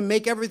really is going to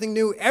make everything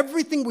new.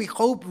 Everything we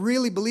hope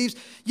really believes.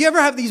 You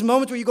ever have these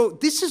moments where you go,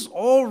 this is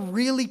all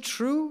really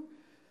true?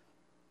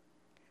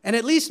 And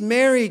at least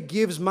Mary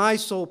gives my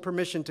soul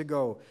permission to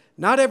go.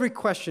 Not every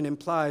question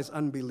implies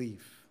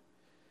unbelief.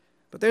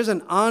 But there's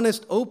an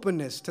honest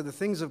openness to the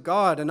things of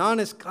God. An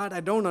honest, God, I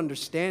don't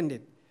understand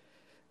it.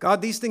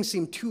 God, these things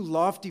seem too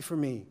lofty for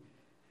me.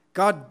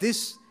 God,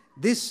 this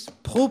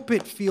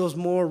pulpit feels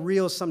more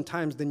real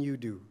sometimes than you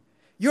do.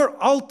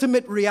 Your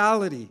ultimate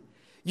reality.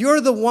 You're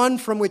the one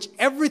from which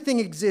everything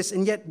exists,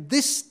 and yet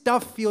this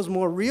stuff feels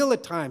more real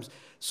at times.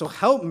 So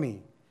help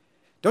me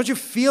Don't you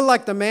feel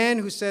like the man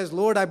who says,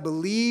 Lord, I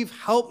believe,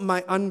 help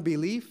my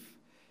unbelief?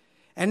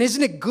 And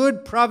isn't it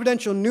good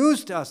providential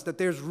news to us that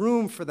there's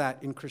room for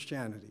that in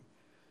Christianity?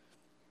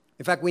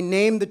 In fact, we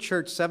named the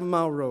church 7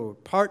 Mile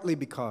Road partly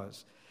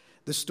because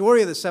the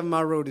story of the 7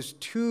 Mile Road is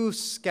two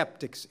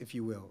skeptics, if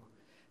you will,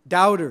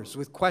 doubters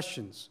with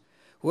questions,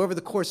 who over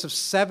the course of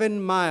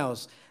 7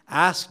 miles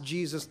asked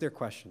Jesus their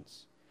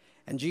questions.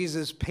 And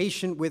Jesus,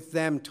 patient with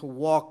them to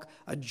walk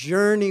a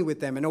journey with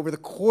them. And over the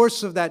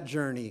course of that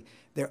journey,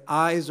 their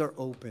eyes are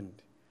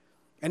opened.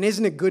 And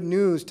isn't it good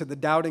news to the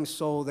doubting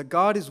soul that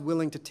God is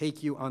willing to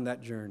take you on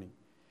that journey?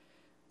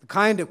 The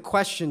kind of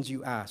questions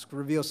you ask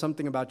reveal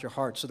something about your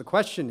heart. So the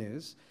question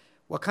is,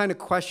 what kind of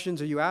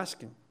questions are you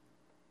asking?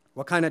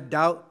 What kind of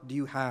doubt do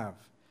you have?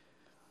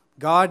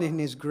 God, in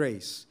His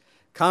grace,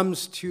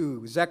 comes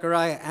to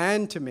Zechariah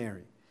and to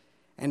Mary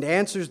and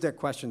answers their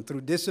question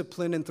through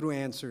discipline and through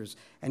answers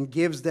and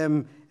gives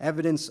them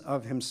evidence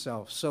of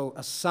Himself. So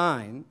a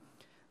sign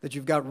that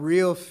you've got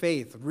real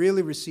faith,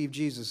 really received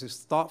Jesus, is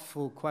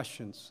thoughtful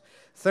questions.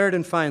 Third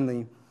and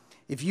finally,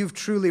 if you've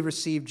truly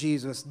received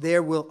Jesus,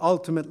 there will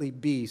ultimately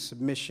be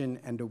submission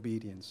and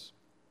obedience.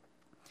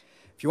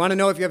 If you want to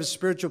know if you have a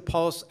spiritual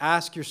pulse,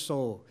 ask your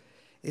soul,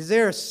 is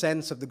there a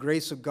sense of the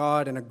grace of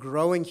God and a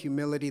growing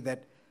humility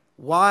that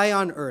why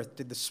on earth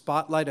did the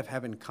spotlight of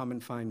heaven come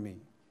and find me?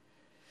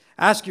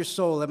 Ask your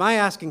soul, am I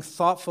asking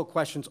thoughtful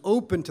questions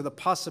open to the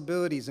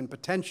possibilities and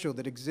potential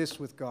that exists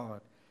with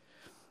God?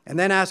 And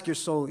then ask your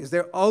soul, is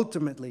there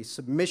ultimately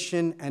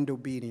submission and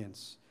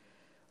obedience?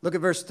 Look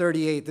at verse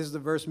 38. This is the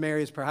verse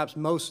Mary is perhaps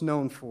most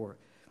known for.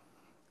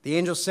 The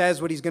angel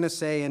says what he's going to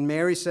say, and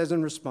Mary says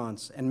in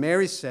response, and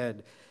Mary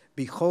said,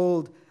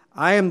 behold,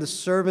 I am the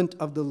servant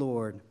of the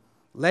Lord.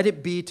 Let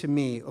it be to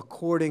me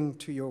according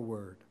to your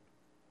word.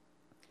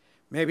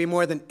 Maybe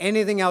more than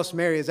anything else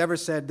Mary has ever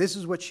said, this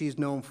is what she's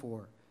known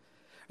for.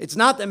 It's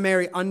not that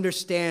Mary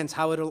understands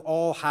how it'll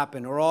all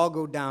happen or all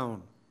go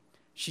down.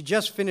 She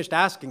just finished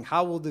asking,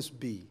 how will this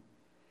be?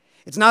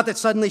 It's not that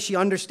suddenly she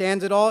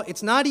understands it all.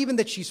 It's not even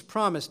that she's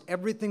promised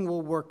everything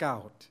will work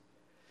out.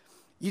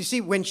 You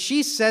see, when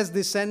she says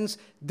this sentence,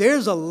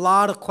 there's a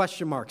lot of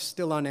question marks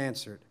still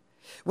unanswered.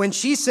 When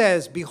she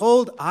says,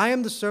 behold, I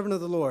am the servant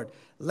of the Lord,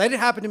 let it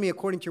happen to me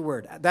according to your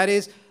word. That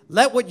is,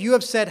 let what you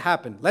have said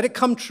happen. Let it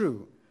come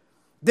true.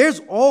 There's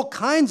all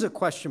kinds of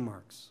question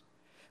marks.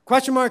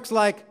 Question marks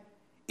like,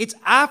 it's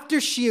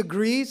after she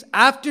agrees,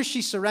 after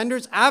she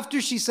surrenders,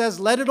 after she says,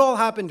 let it all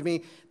happen to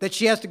me, that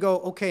she has to go,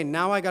 okay,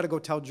 now I got to go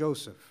tell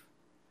Joseph.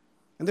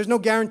 And there's no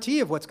guarantee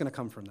of what's going to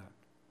come from that.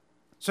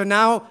 So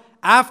now,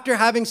 after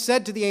having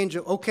said to the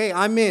angel, okay,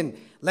 I'm in,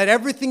 let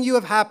everything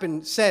you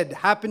have said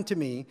happen to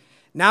me,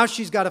 now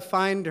she's got to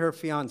find her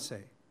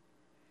fiancé.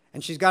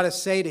 And she's got to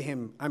say to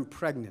him, I'm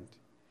pregnant.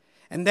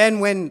 And then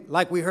when,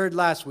 like we heard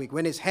last week,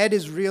 when his head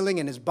is reeling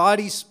and his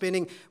body's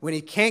spinning, when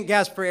he can't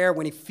gasp for air,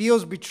 when he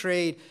feels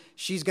betrayed,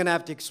 she's going to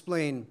have to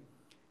explain,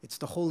 it's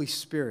the Holy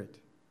Spirit.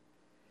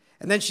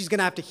 And then she's going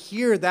to have to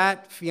hear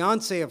that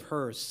fiancé of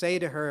hers say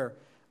to her,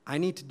 I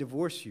need to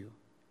divorce you.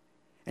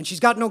 And she's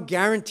got no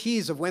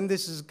guarantees of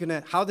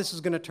how this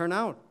is going to turn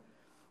out.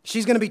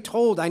 She's going to be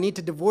told, I need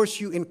to divorce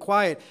you in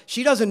quiet.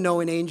 She doesn't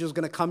know an angel's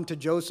going to come to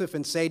Joseph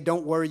and say,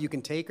 don't worry, you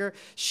can take her.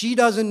 She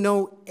doesn't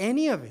know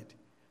any of it.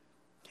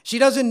 She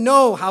doesn't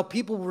know how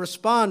people will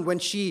respond when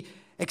she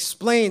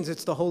explains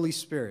it's the Holy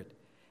Spirit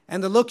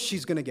and the look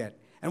she's going to get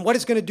and what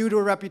it's going to do to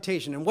her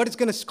reputation and what it's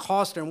going to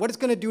cost her and what it's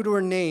going to do to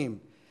her name.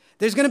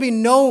 There's going to be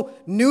no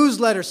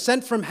newsletter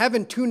sent from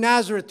heaven to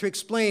Nazareth to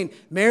explain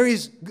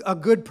Mary's a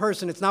good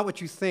person. It's not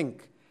what you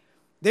think.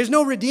 There's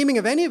no redeeming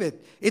of any of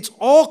it. It's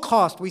all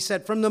cost, we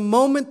said, from the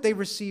moment they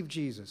receive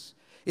Jesus.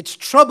 It's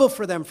trouble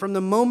for them from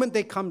the moment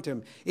they come to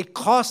him. It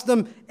costs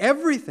them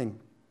everything.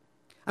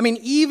 I mean,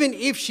 even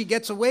if she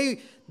gets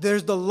away,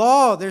 there's the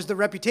law, there's the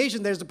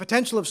reputation, there's the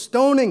potential of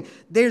stoning.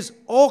 There's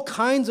all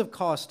kinds of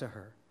cost to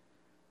her.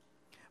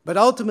 But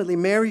ultimately,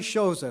 Mary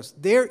shows us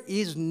there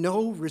is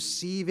no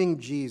receiving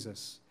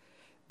Jesus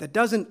that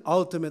doesn't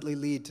ultimately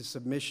lead to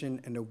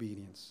submission and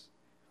obedience.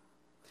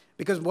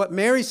 Because what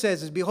Mary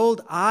says is,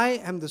 behold,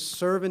 I am the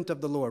servant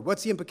of the Lord.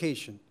 What's the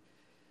implication?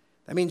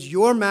 That means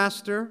you're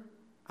master,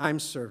 I'm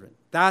servant.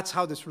 That's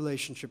how this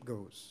relationship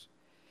goes.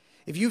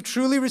 If you've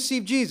truly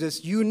received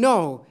Jesus, you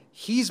know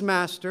he's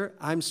master,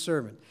 I'm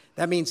servant.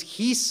 That means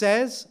he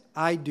says,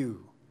 I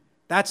do.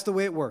 That's the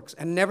way it works,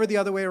 and never the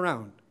other way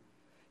around.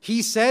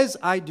 He says,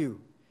 I do.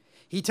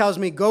 He tells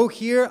me, go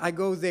here, I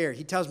go there.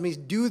 He tells me,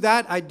 do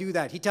that, I do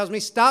that. He tells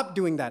me, stop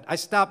doing that, I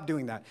stop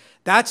doing that.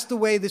 That's the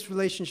way this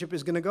relationship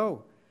is going to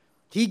go.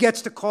 He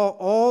gets to call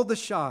all the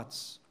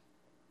shots.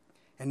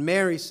 And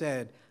Mary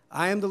said,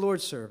 I am the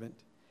Lord's servant.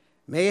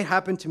 May it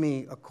happen to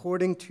me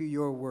according to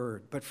your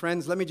word. But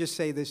friends, let me just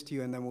say this to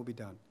you and then we'll be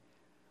done.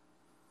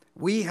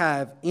 We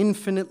have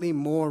infinitely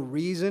more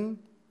reason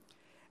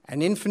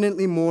and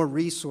infinitely more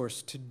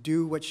resource to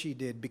do what she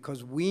did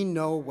because we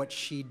know what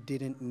she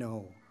didn't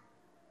know.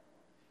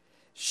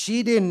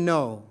 She didn't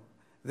know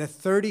that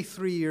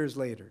 33 years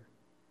later,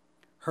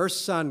 her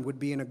son would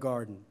be in a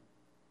garden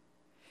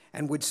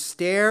and would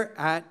stare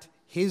at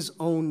his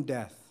own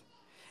death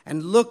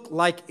and look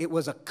like it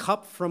was a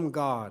cup from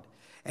God.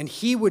 And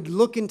he would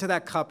look into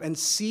that cup and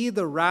see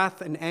the wrath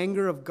and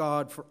anger of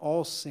God for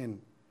all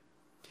sin.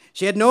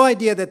 She had no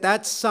idea that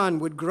that son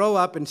would grow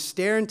up and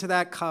stare into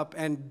that cup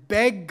and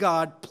beg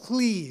God,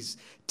 please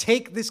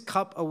take this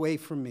cup away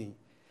from me.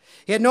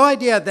 He had no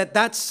idea that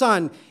that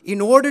son,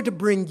 in order to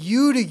bring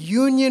you to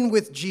union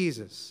with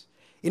Jesus,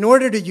 in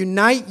order to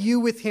unite you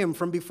with him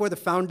from before the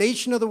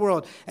foundation of the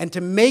world and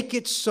to make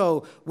it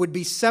so, would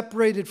be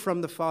separated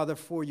from the Father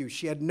for you.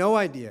 She had no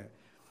idea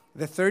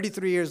that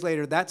 33 years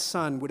later, that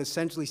son would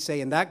essentially say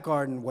in that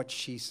garden what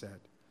she said.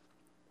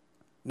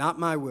 Not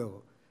my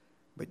will,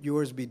 but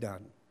yours be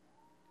done.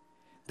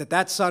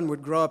 That son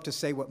would grow up to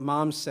say what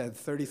mom said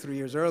 33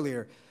 years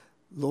earlier,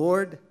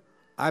 Lord,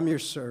 I'm your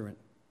servant.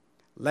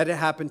 Let it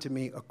happen to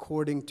me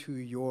according to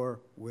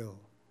your will.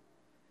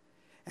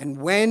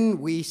 And when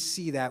we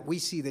see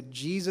that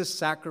Jesus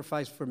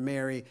sacrificed for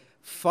Mary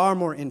far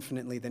more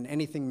infinitely than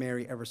anything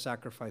Mary ever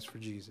sacrificed for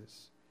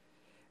Jesus.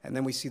 And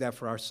then we see that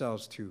for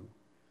ourselves too.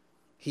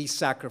 He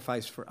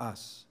sacrificed for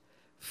us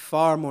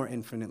far more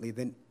infinitely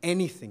than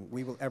anything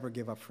we will ever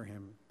give up for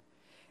him.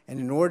 And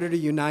in order to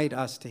unite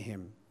us to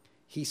him,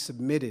 he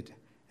submitted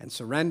and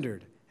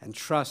surrendered and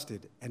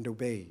trusted and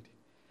obeyed.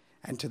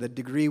 And to the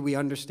degree we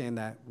understand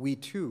that, we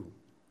too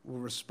will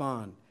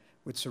respond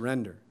with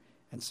surrender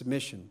and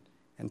submission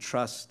and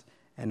trust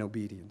and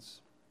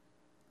obedience.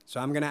 So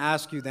I'm going to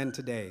ask you then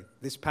today,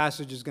 this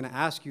passage is going to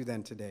ask you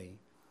then today,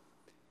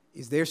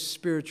 is there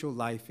spiritual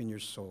life in your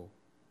soul?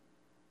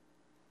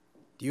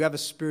 Do you have a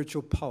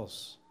spiritual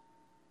pulse?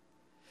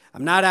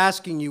 I'm not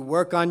asking you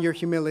work on your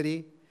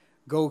humility,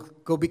 go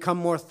become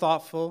more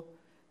thoughtful,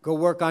 go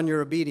work on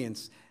your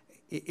obedience.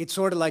 It's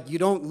sort of like you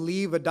don't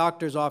leave a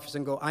doctor's office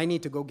and go, I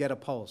need to go get a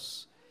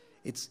pulse.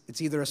 It's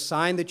either a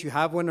sign that you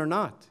have one or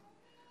not.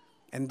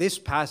 And this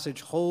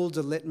passage holds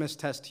a litmus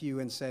test to you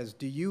and says,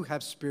 do you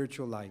have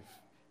spiritual life?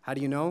 How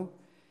do you know?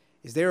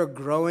 Is there a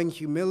growing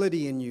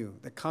humility in you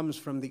that comes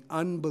from the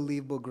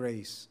unbelievable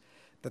grace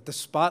that the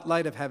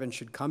spotlight of heaven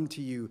should come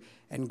to you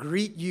and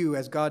greet you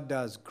as God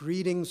does?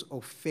 Greetings, O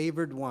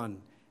favored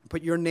one.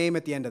 Put your name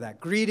at the end of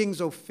that.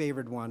 Greetings, O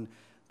favored one.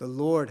 The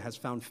Lord has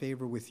found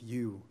favor with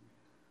you.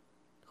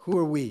 Who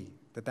are we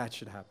that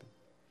should happen?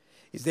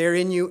 Is there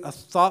in you a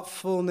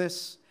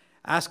thoughtfulness,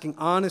 asking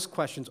honest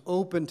questions,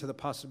 open to the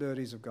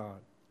possibilities of God?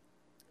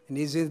 And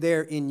is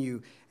there in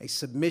you a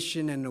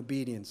submission and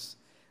obedience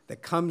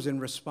that comes in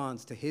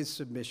response to his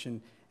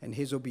submission and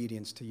his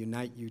obedience to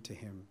unite you to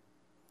him?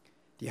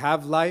 Do you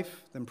have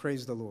life? Then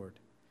praise the Lord.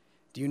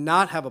 Do you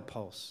not have a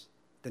pulse?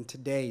 Then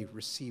today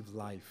receive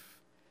life.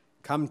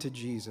 Come to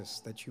Jesus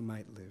that you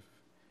might live.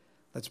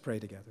 Let's pray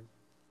together.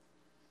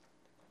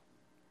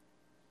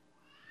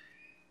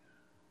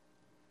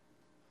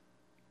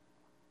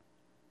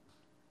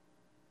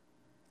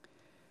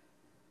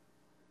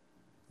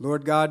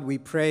 Lord God, we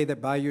pray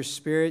that by your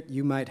Spirit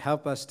you might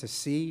help us to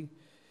see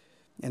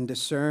and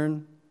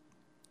discern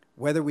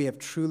whether we have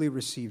truly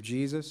received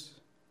Jesus.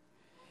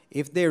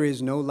 If there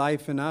is no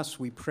life in us,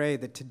 we pray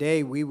that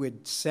today we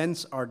would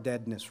sense our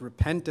deadness,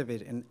 repent of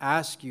it, and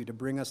ask you to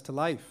bring us to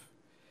life.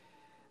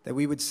 That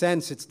we would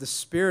sense it's the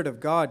Spirit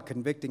of God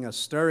convicting us,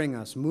 stirring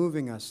us,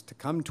 moving us to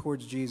come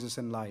towards Jesus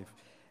in life,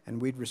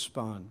 and we'd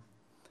respond.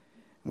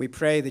 We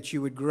pray that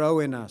you would grow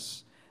in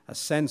us a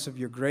sense of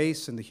your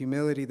grace and the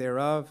humility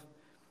thereof.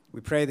 We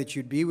pray that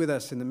you'd be with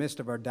us in the midst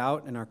of our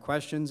doubt and our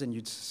questions, and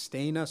you'd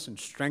sustain us and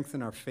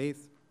strengthen our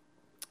faith.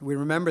 We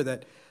remember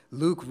that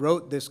Luke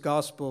wrote this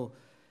gospel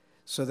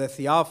so that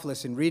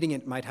Theophilus, in reading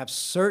it, might have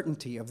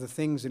certainty of the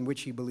things in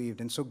which he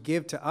believed. And so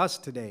give to us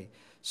today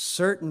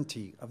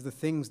certainty of the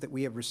things that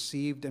we have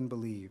received and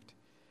believed.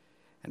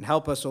 And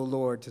help us, O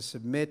Lord, to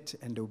submit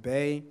and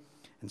obey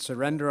and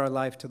surrender our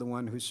life to the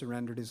one who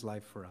surrendered his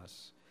life for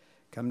us.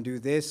 Come do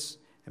this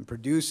and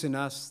produce in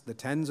us the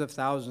tens of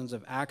thousands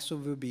of acts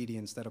of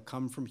obedience that will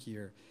come from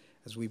here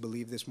as we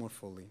believe this more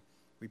fully.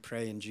 We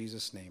pray in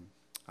Jesus' name.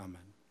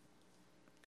 Amen.